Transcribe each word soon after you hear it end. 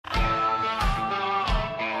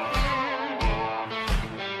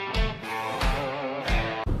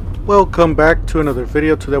Welcome back to another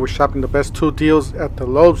video. Today we're shopping the best tool deals at the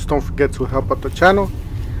Lowe's. Don't forget to help out the channel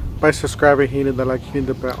by subscribing, hitting the like, hitting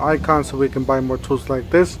the bell icon so we can buy more tools like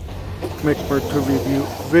this, make more tool review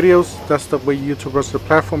videos. That's the way YouTube runs the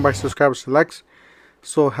platform, by subscribers and likes.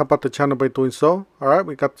 So help out the channel by doing so. Alright,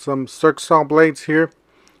 we got some circ saw blades here,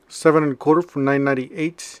 7 1/4 for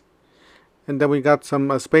 $9.98. And then we got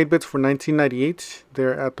some spade bits for $19.98.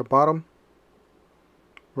 They're at the bottom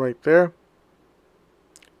right there.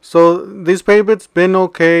 So these spade bits been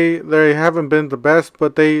okay. They haven't been the best,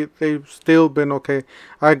 but they've still been okay.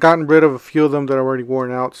 I've gotten rid of a few of them that are already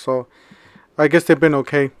worn out, so I guess they've been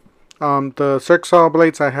okay. The circ saw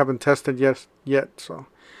blades I haven't tested yet. So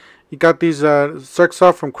you got these circ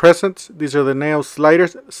saw from Crescent. These are the nail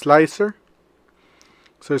slicer.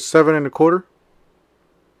 So it's 7 1/4.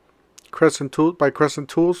 Crescent tool by Crescent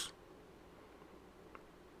Tools.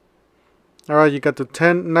 Alright, you got the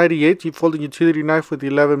 $10.98 folding utility knife with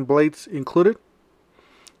 11 blades included.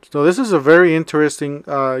 So this is a very interesting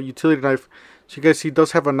utility knife. So you guys see, it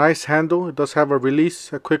does have a nice handle. It does have a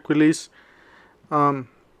release, a quick release. And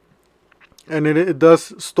it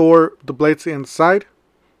does store the blades inside.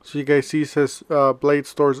 So you guys see, it says blade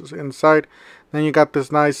stores inside. Then you got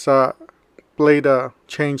this nice blade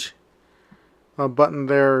change button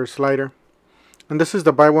there, or slider. And this is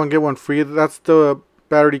the buy one get one free. That's the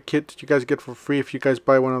battery kit that you guys get for free if you guys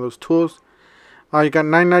buy one of those tools. You got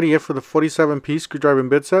 $9.98 for the 47-piece screwdriver and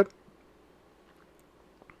bit set.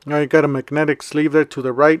 Now you got a magnetic sleeve there to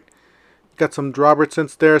the right. You got some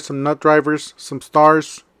Robertsons there, some nut drivers, some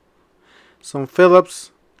stars, some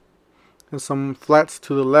Phillips, and some flats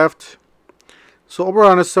to the left. So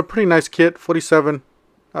overall, it's a pretty nice kit, 47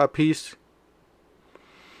 piece.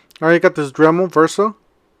 Alright, you got this Dremel Versa.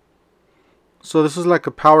 So this is like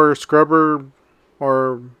a power scrubber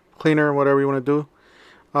or cleaner, whatever you want to do.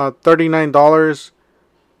 $39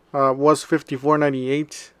 was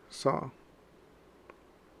 $54.98. So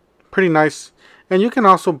pretty nice. And you can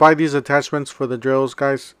also buy these attachments for the drills,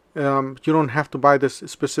 guys. You don't have to buy this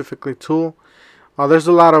specifically tool. There's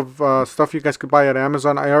a lot of stuff you guys could buy at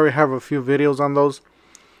Amazon. I already have a few videos on those,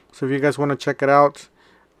 so if you guys want to check it out,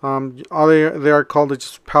 all they are called is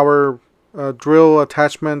just power drill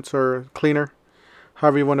attachments or cleaner,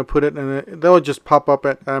 however you want to put it, and they'll just pop up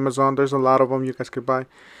at Amazon. There's a lot of them you guys could buy.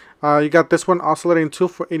 You got this one, oscillating tool,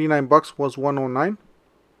 for 89 bucks, was 109.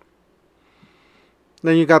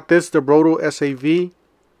 Then you got this, the Roto SAV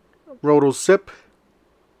Roto Sip,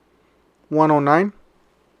 109.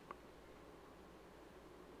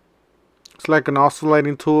 It's like an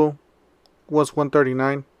oscillating tool, was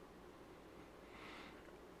 139.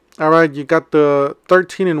 Alright, you got the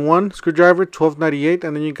 13-in-1 screwdriver, $12.98,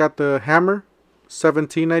 and then you got the hammer,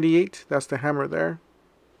 $17.98. That's the hammer there.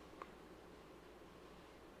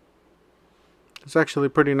 It's actually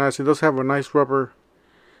pretty nice. It does have a nice rubber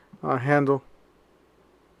handle.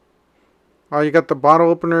 You got the bottle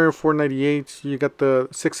opener, $4.98. You got the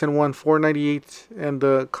 6-in-1, $4.98, and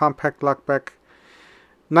the compact lockback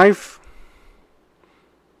knife.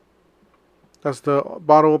 That's the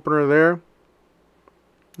bottle opener there.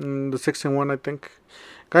 And the 6-in-1, I think.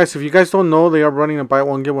 Guys, if you guys don't know, they are running a buy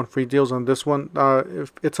one get one free deals on this one.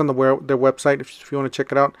 If it's on their website, if you want to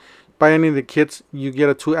check it out. Buy any of the kits, you get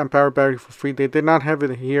a 2 amp hour battery for free. They did not have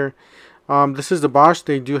it here. This is the Bosch.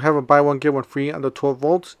 They do have a buy one get one free on the 12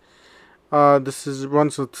 volts. This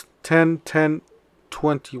runs with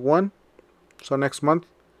 10-10-21, so next month.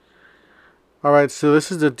 Alright, so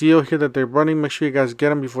this is the deal here that they're running. Make sure you guys get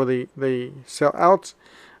them before they sell out.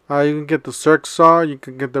 You can get the circ saw. You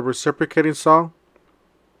can get the reciprocating saw.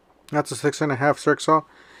 That's a 6.5 circ saw.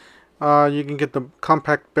 You can get the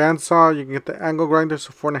compact band saw. You can get the angle grinder,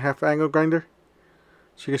 so 4.5 angle grinder.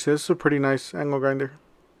 So you can see this is a pretty nice angle grinder.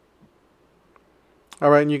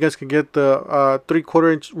 Alright, and you guys can get the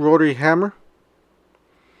 3/4 inch rotary hammer.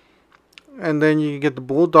 And then you can get the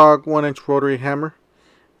Bulldog 1-inch rotary hammer.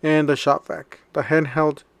 And the shop vac. The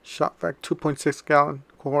handheld shop vac, 2.6 gallon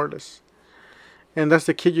cordless. And that's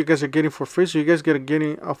the kit you guys are getting for free. So you guys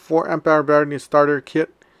getting a 4 amp hour battery starter kit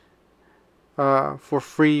for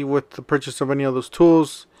free with the purchase of any of those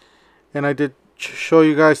tools. And I did show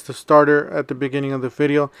you guys the starter at the beginning of the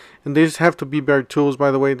video. And these have to be bare tools, by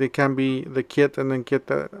the way. They can be the kit and then get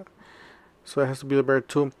the. So it has to be the bare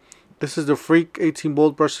tool. This is the Freak 18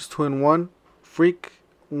 bolt brushes 2-in-1. Freak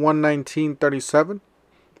 119.37.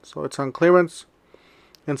 So it's on clearance.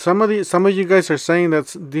 And some of you guys are saying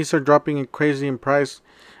that these are dropping crazy in price.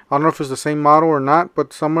 I don't know if it's the same model or not,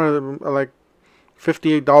 but some are like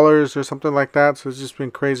 $58 or something like that. So it's just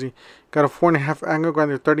been crazy. Got a 4.5 angle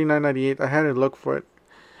grinder, $39.98. I had to look for it.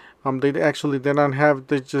 They actually did not have.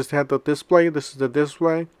 They just had the display. This is the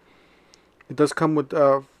display. It does come with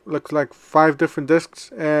looks like 5 different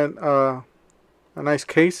discs and a nice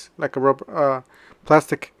case, like a rubber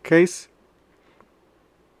plastic case.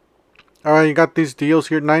 Alright, you got these deals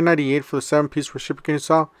here, $9.98 for the 7-piece reciprocating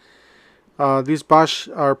saw. These Bosch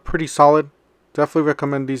are pretty solid. Definitely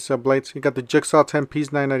recommend these blades. You got the Jigsaw 10-piece,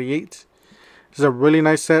 $9.98. This is a really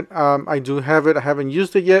nice set. I do have it. I haven't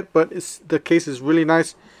used it yet, but the case is really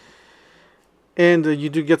nice. And you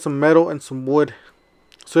do get some metal and some wood.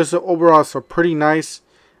 So this is overall, it's a pretty nice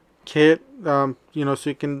kit. You know,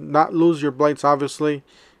 so you can not lose your blades, obviously,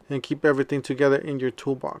 and keep everything together in your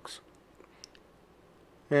toolbox.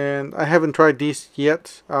 And I haven't tried these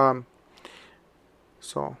yet,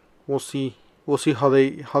 so we'll see how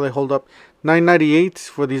they hold up. $9.98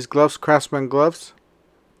 for these gloves, Craftsman gloves.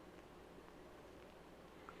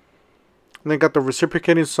 And then got the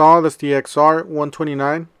reciprocating saw, that's the XR,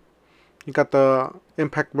 $129. You got the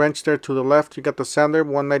impact wrench there to the left. You got the sander,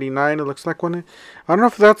 $199. It looks like one. I don't know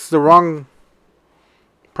if that's the wrong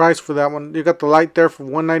price for that one. You got the light there for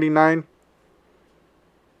 $199.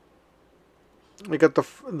 You got that's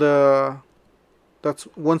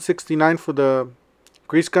 $169 for the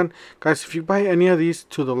grease gun, guys. If you buy any of these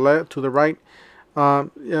to the right,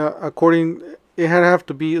 according, it have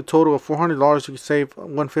to be a total of $400. You can save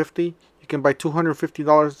 $150. You can buy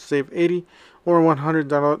 $250 and save $80, or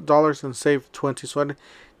 $100 and save $20. So it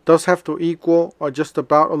does have to equal or just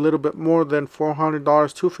about a little bit more than $400,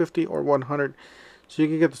 $250 or $100. So you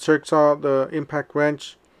can get the circ saw, the impact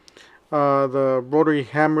wrench, the rotary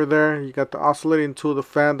hammer there. You got the oscillating tool, the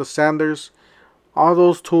fan, the sanders, all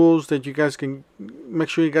those tools that you guys can make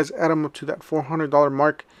sure you guys add them up to that $400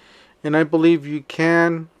 mark. And I believe you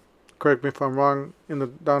can, correct me if I'm wrong,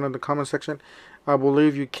 down in the comment section, I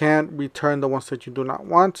believe you can return the ones that you do not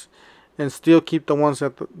want and still keep the ones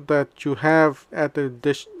that you have at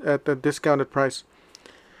the discounted price.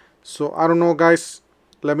 So I don't know, guys,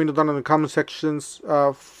 let me know down in the comment sections.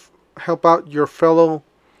 Help out your fellow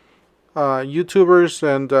YouTubers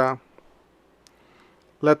and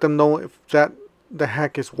let them know if the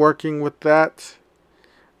hack is working with that.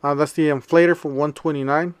 That's the inflator for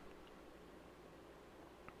 $129.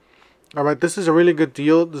 Alright, this is a really good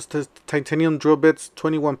deal. This is titanium drill bits,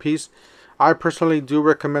 21 piece. I personally do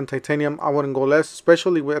recommend titanium. I wouldn't go less,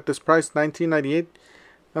 especially at this price, $19.98.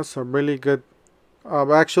 That's a really good.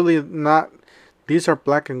 Actually, not. These are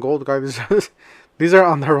black and gold, guys. These are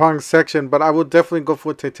on the wrong section, but I would definitely go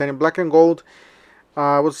for titanium. Black and gold,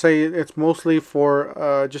 I would say it's mostly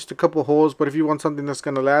for just a couple holes, but if you want something that's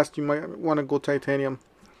going to last, you might want to go titanium.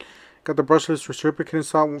 Got the brushless reciprocating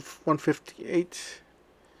saw, $158.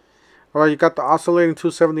 Alright, you got the oscillating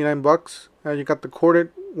tool, $79. You got the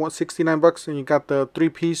corded, $169, and you got the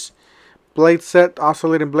 3-piece blade set,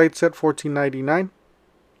 oscillating blade set, $14.99.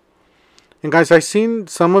 And guys, I seen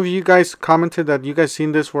some of you guys commented that you guys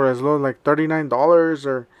seen this for as low as like $39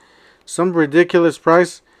 or some ridiculous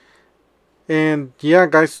price. And yeah,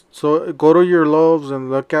 guys, so go to your Lowe's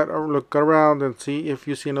and look around and see if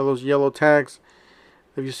you see any of those yellow tags.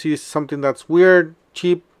 If you see something that's weird,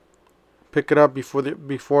 cheap, pick it up before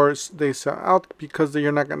they sell out, because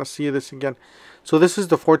you're not gonna see this again. So this is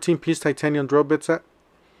the 14-piece titanium drill bit set.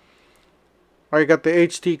 Alright, got the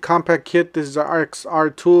HD compact kit. This is the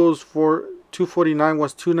RXR tools for $249,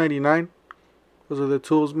 was $299. Those are the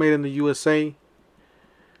tools made in the USA.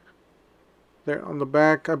 There on the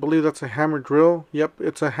back, I believe that's a hammer drill. Yep,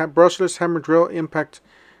 it's a brushless hammer drill impact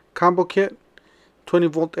combo kit,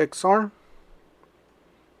 20-volt XR.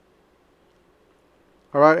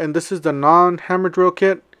 Alright, and this is the non-hammer drill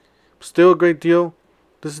kit. Still a great deal.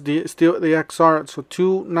 This is still the XR. So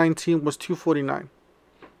 $219 was $249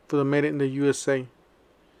 for the made it in the USA. It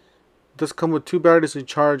does come with 2 batteries and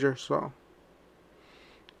charger. So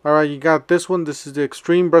alright, you got this one. This is the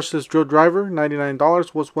Extreme Brushless Drill Driver,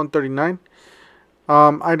 $99 was $139.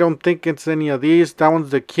 I don't think it's any of these. That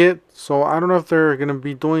one's the kit. So I don't know if they're gonna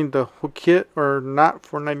be doing the whole kit or not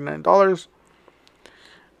for $99.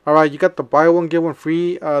 Alright, you got the buy one get one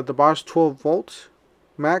free, the Bosch 12-volt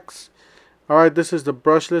max. Alright, this is the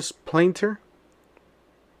brushless planer.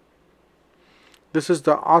 This is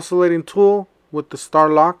the oscillating tool with the star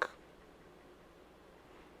lock.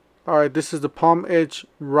 Alright, this is the palm edge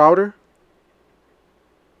router.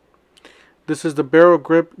 This is the barrel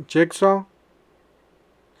grip jigsaw.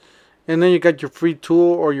 And then you got your free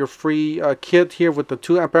tool or your free kit here with the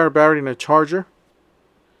 2-amp-hour battery and a charger.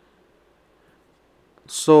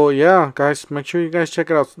 So yeah, guys, make sure you guys check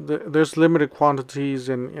it out. There's limited quantities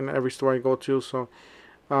in every store I go to. So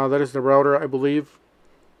that is the router, I believe.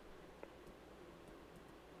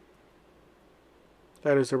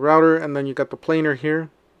 That is the router, and then you got the planer here.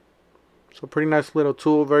 So pretty nice little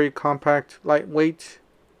tool, very compact, lightweight.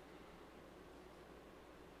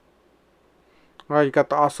 Alright, you got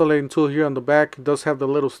the oscillating tool here on the back. It does have the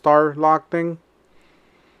little star lock thing.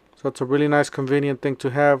 So it's a really nice, convenient thing to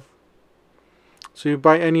have. So you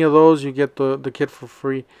buy any of those, you get the kit for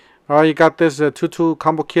free. Alright, you got this 2-tool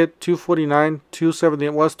combo kit, $249, $270.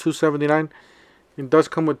 It was $279. It does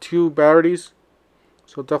come with 2 batteries,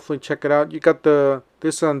 so definitely check it out. You got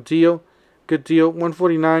this on deal, good deal.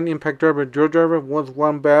 $149 impact driver, drill driver with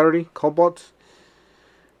 1 battery, cobalt.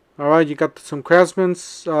 Alright, you got some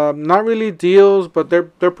Craftsman's, not really deals, but they're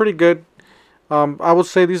pretty good. I would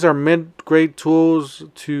say these are mid-grade tools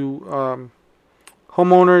to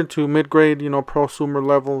homeowner to mid-grade, prosumer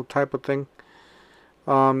level type of thing.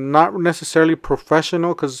 Not necessarily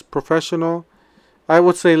professional, because professional, I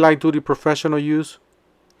would say light-duty professional use.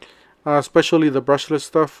 Especially the brushless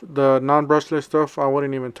stuff. The non-brushless stuff I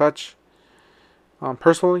wouldn't even touch,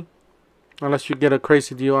 personally, unless you get a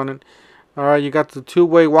crazy deal on it. Alright, you got the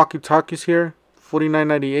 2-way walkie-talkies here,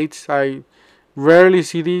 $49.98. I rarely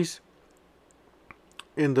see these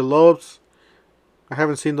in the Lowe's. I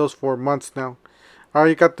haven't seen those for months now.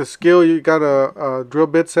 Alright, you got the skill. You got a drill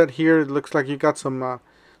bit set here. It looks like you got some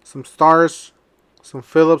stars, some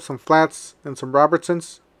Phillips, some flats, and some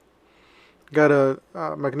Robertsons. You got a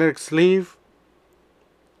magnetic sleeve.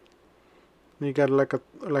 You got like a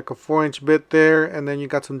 4-inch bit there, and then you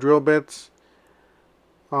got some drill bits.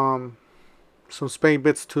 Some spade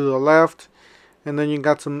bits to the left, and then you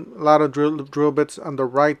got a lot of drill bits on the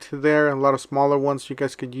right there, and a lot of smaller ones you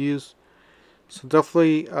guys could use. So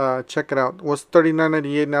definitely check it out. It was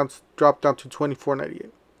 $39.98, now it's dropped down to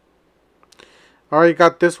 $24.98. Alright, you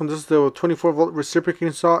got this one. This is the 24-volt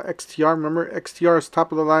reciprocating saw XTR. Remember, XTR is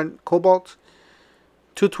top of the line cobalt,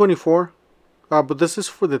 $224. But this is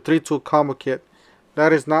for the 3-tool combo kit.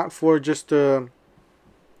 That is not for just the.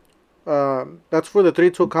 That's for the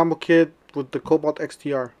 3-tool combo kit with the Cobalt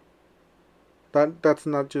XTR. That's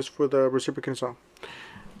not just for the reciprocating saw.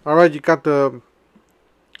 Alright, you got the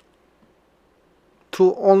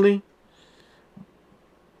tool only.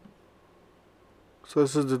 So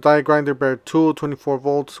this is the die grinder bare tool, 24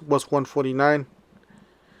 volts, was $149.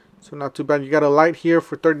 So not too bad. You got a light here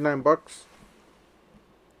for $39.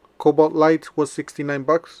 Cobalt light was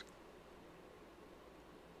 $69.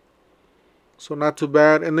 So not too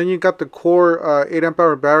bad. And then you got the core 8 amp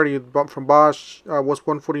hour battery from Bosch, was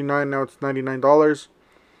 $149, now it's $99.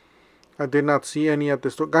 I did not see any at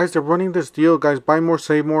the store. Guys, they're running this deal, guys. Buy more,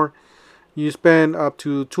 save more. You spend up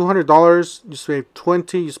to $200, you save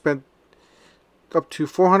 $20. You spend up to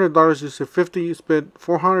 $400, you save $50. You spend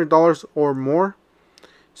 $400 or more,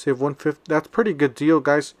 save $150. That's pretty good deal,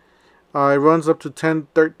 guys. It runs up to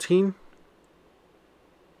 1013.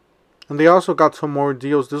 And they also got some more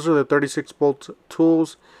deals. These are the 36 bolt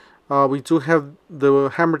tools. We do have the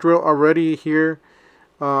hammer drill already here.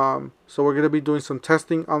 So we're going to be doing some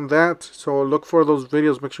testing on that. So look for those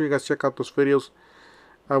videos. Make sure you guys check out those videos.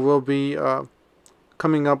 I will be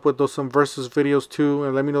coming up with some versus videos too.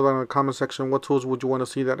 And let me know down in the comment section what tools would you want to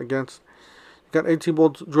see that against. You got 18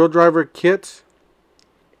 volt drill driver kit.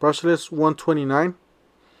 Brushless, $129.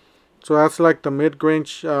 So that's like the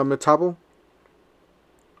mid-range Metabo.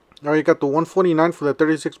 Alright, you got the $149 for the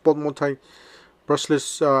 36 volt multi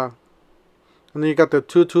brushless, and then you got the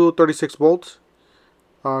 2 36 volts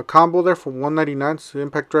combo there for $199. So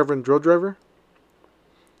impact driver and drill driver,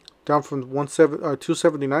 down from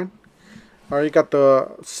 $279. Alright, you got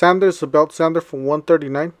the sanders, the belt sander for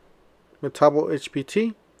 $139. Metabo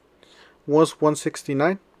HPT was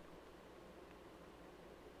 $169.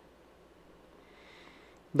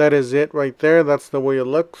 That is it right there. That's the way it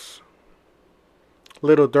looks.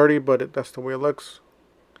 Little dirty, but that's the way it looks.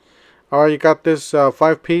 Alright, you got this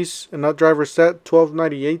 5-piece nut driver set,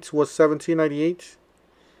 $12.98, was $17.98.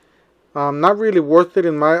 Not really worth it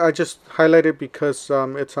I just highlighted because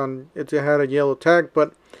it had a yellow tag,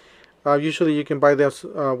 but usually you can buy this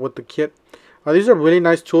with the kit. These are really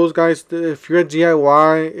nice tools, guys. If you're a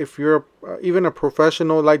DIY, if you're even a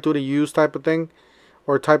professional light duty use type of thing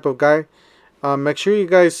or type of guy, make sure you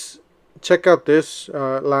guys check out this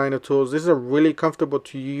line of tools. This is really comfortable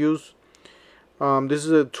to use. This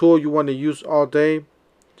is a tool you want to use all day.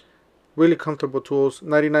 Really comfortable tools.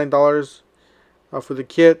 $99 for the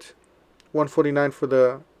kit, $149 for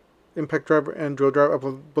the impact driver and drill driver.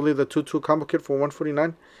 I believe the 2-tool combo kit for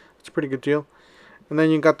 $149. It's a pretty good deal. And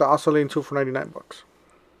then you got the oscillating tool for $99.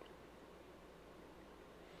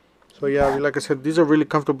 So yeah, like I said, these are really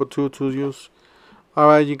comfortable tools to use.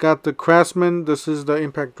 Alright, you got the Craftsman. This is the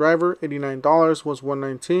impact driver, $89, was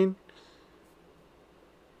 $119.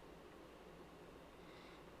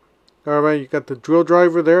 Alright, you got the drill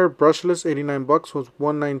driver there, brushless, 89 bucks, was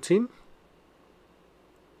 119.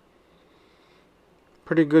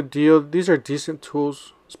 Pretty good deal. These are decent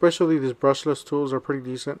tools, especially these brushless tools are pretty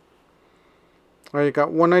decent. Alright, you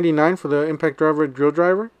got 199 for the impact driver drill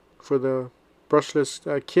driver for the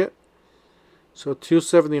brushless kit. So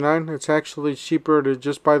 279. It's actually cheaper to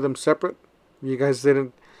just buy them separate. You guys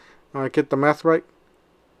didn't get the math right.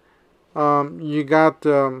 You got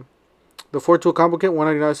the 4-tool combo kit,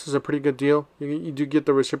 199. This is a pretty good deal. You do get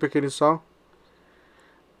the reciprocating saw.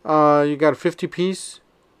 You got a 50 piece.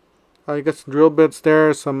 You got some drill bits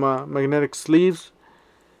there, some magnetic sleeves.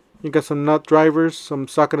 You got some nut drivers, some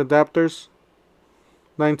socket adapters.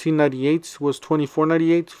 1998 was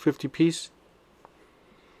 24.98, 50 piece.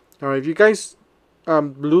 Alright, if you guys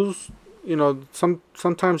lose, you know,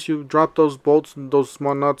 sometimes you drop those bolts and those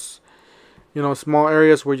small nuts, you know, small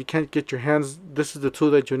areas where you can't get your hands. This is the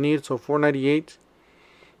tool that you need. So 4.98.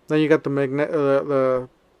 Then you got the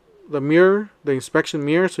the mirror, the inspection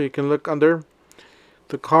mirror, so you can look under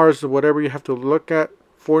the cars or whatever you have to look at.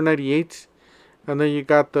 4.98. And then you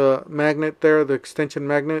got the magnet there, the extension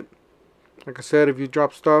magnet. Like I said, if you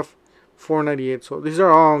drop stuff, 4.98. So these are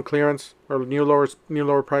all on clearance or new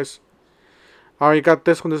lower price. Alright, you got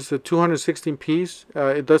this one. This is a 216 piece.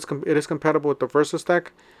 It is compatible with the Versa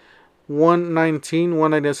stack. 119.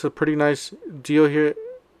 190. That's a pretty nice deal here.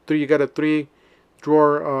 You got a 3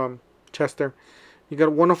 drawer chest there. You got a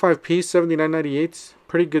 105 piece, 79.98.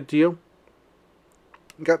 Pretty good deal.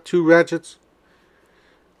 You got 2 ratchets.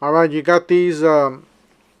 Alright, you got these miter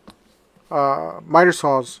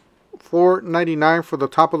saws. $4.99 for the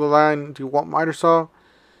top of the line DeWalt miter saw.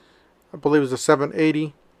 I believe it's a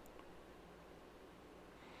 780.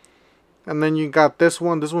 And then you got this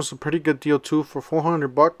one. This one's a pretty good deal too for 400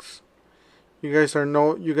 bucks. You guys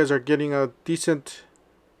are getting a decent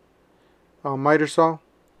miter saw.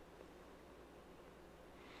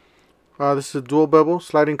 This is a dual bevel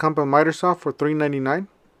sliding compound miter saw for $3.99.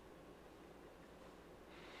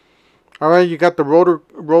 Alright, you got the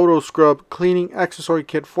roto scrub cleaning accessory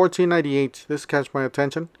kit, $14.98. This catch my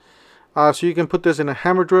attention. So you can put this in a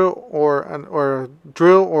hammer drill or a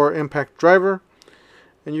drill or impact driver,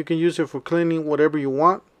 and you can use it for cleaning whatever you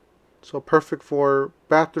want. So perfect for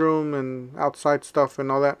bathroom and outside stuff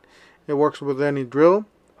and all that. It works with any drill.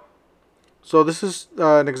 So this is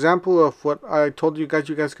an example of what I told you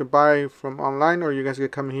guys could buy from online, or you guys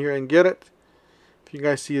could come here and get it. If you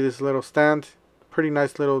guys see this little stand, pretty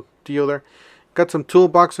nice little deal there. Got some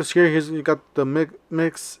toolboxes here. Here's you got the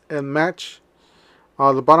mix and match.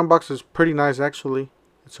 The bottom box is pretty nice actually.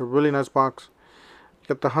 It's a really nice box.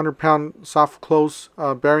 You got the 100-pound soft close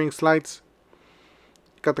bearing slides.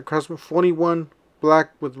 You got the Craftsman 41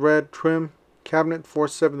 black with red trim cabinet,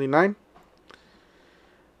 $479.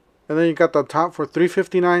 And then you got the top for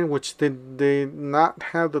 $359, which they did not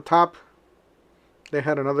have the top. They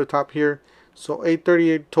had another top here. So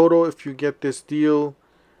 $838 total if you get this deal.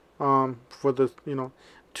 For the, you know,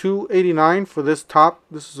 $289 for this top.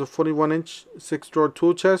 This is a 41-inch 6-drawer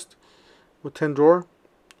tool chest with 10 drawer.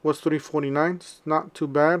 Was $349. It's not too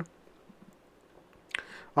bad.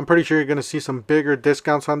 I'm pretty sure you're gonna see some bigger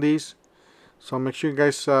discounts on these, so make sure you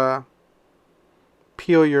guys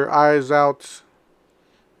peel your eyes out.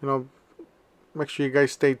 You know, make sure you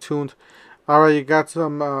guys stay tuned. Alright, you got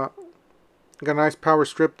some got a nice power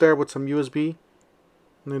strip there with some USB,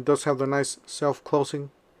 and it does have the nice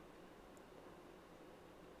self-closing.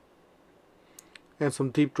 And some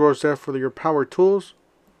deep drawers there for your power tools.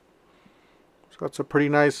 So that's a pretty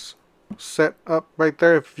nice setup right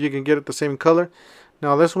there, if you can get it the same color.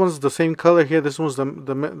 Now this one's the same color here. This one's the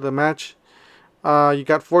match. You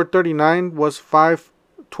got $439, was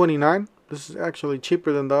 $529. This is actually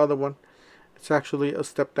cheaper than the other one. It's actually a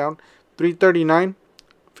step down. $339,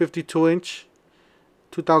 52-inch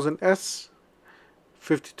 2000S,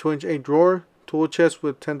 52-inch 8-drawer tool chest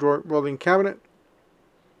with 10-drawer rolling cabinet.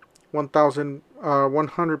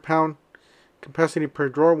 100-pound capacity per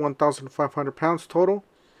drawer, 1,500 pounds total.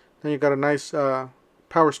 Then you got a nice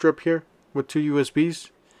power strip here with 2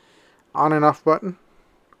 USBs, on and off button.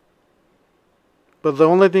 But the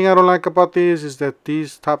only thing I don't like about these is that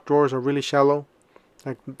these top drawers are really shallow.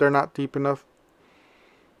 Like, they're not deep enough.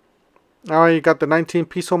 Alright, you got the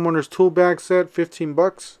 19-piece homeowner's tool bag set, 15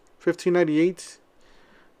 bucks, $15.98.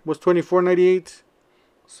 Was $24.98.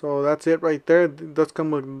 So that's it right there. It does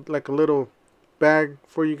come with like a little bag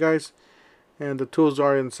for you guys, and the tools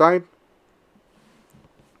are inside.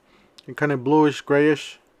 And kind of bluish,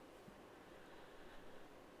 grayish.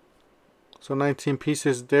 So 19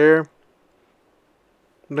 pieces there.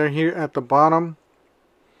 They're here at the bottom.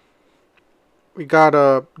 We got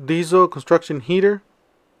a diesel construction heater.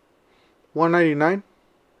 $199.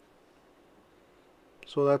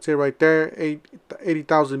 So that's it right there.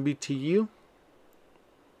 80,000 BTU.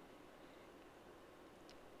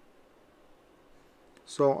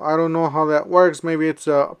 So I don't know how that works. Maybe it's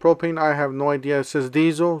propane. I have no idea. It says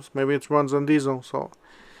diesel. Maybe it runs on diesel. So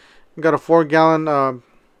you got a 4-gallon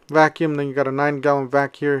vacuum. Then you got a 9-gallon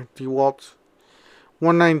vac here. DeWalt.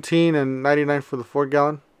 $119 and $99 for the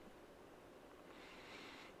 4-gallon.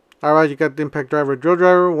 Alright, you got the impact driver, drill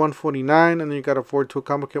driver, $149, and then you got a 4-tool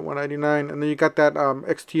combo kit, $199, and then you got that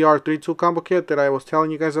XTR 3-tool combo kit that I was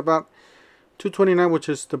telling you guys about, $229, which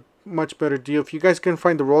is the much better deal. If you guys can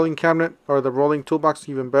find the rolling cabinet or the rolling toolbox,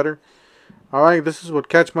 even better. Alright, this is what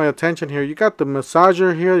catch my attention here. You got the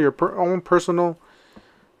massager here, your own personal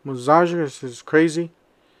massager. This is crazy.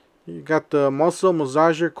 You got the Moza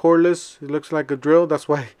massager cordless. It looks like a drill. That's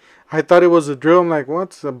why I thought it was a drill. I'm like,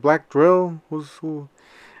 what's a black drill? Who?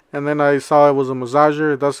 And then I saw it was a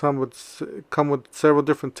massager. It does come with several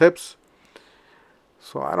different tips.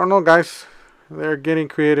 So I don't know, guys. They're getting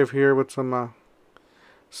creative here with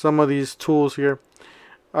some of these tools here.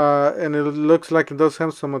 And it looks like it does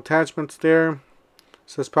have some attachments there. It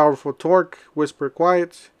says powerful torque, whisper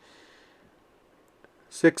quiet,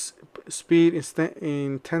 6-speed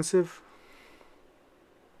intensive.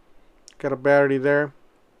 Got a battery there.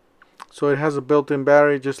 So it has a built-in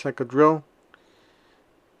battery just like a drill.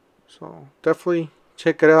 So definitely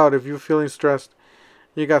check it out if you're feeling stressed.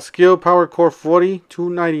 You got Skill Power Core 40,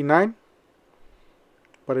 $299.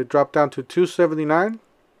 But it dropped down to $279.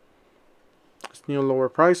 It's new lower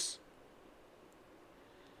price.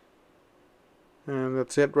 And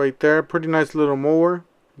that's it right there. Pretty nice little mower.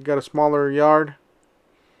 You got a smaller yard.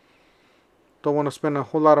 Don't want to spend a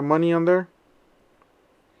whole lot of money on there.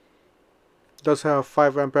 Does have a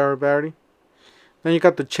 5-amp-hour battery. Then you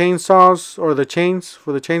got the chainsaws, or the chains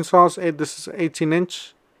for the chainsaws. This is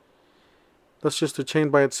 18-inch. That's just the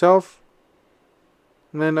chain by itself.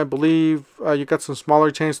 And then I believe you got some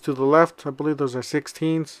smaller chains to the left. I believe those are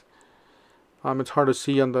 16s. It's hard to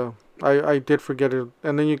see on the... I did forget it.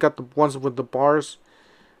 And then you got the ones with the bars.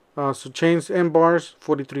 So chains and bars,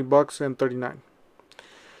 $43 and $39.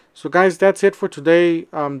 So guys, that's it for today.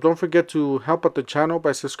 Don't forget to help out the channel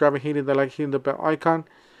by subscribing, hitting the like, hitting the bell icon,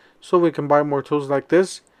 so we can buy more tools like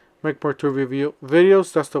this, make more tool review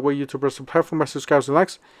videos. That's the way YouTubers support for my subscribers and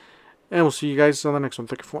likes. And we'll see you guys on the next one.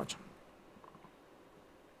 Thank you for watching.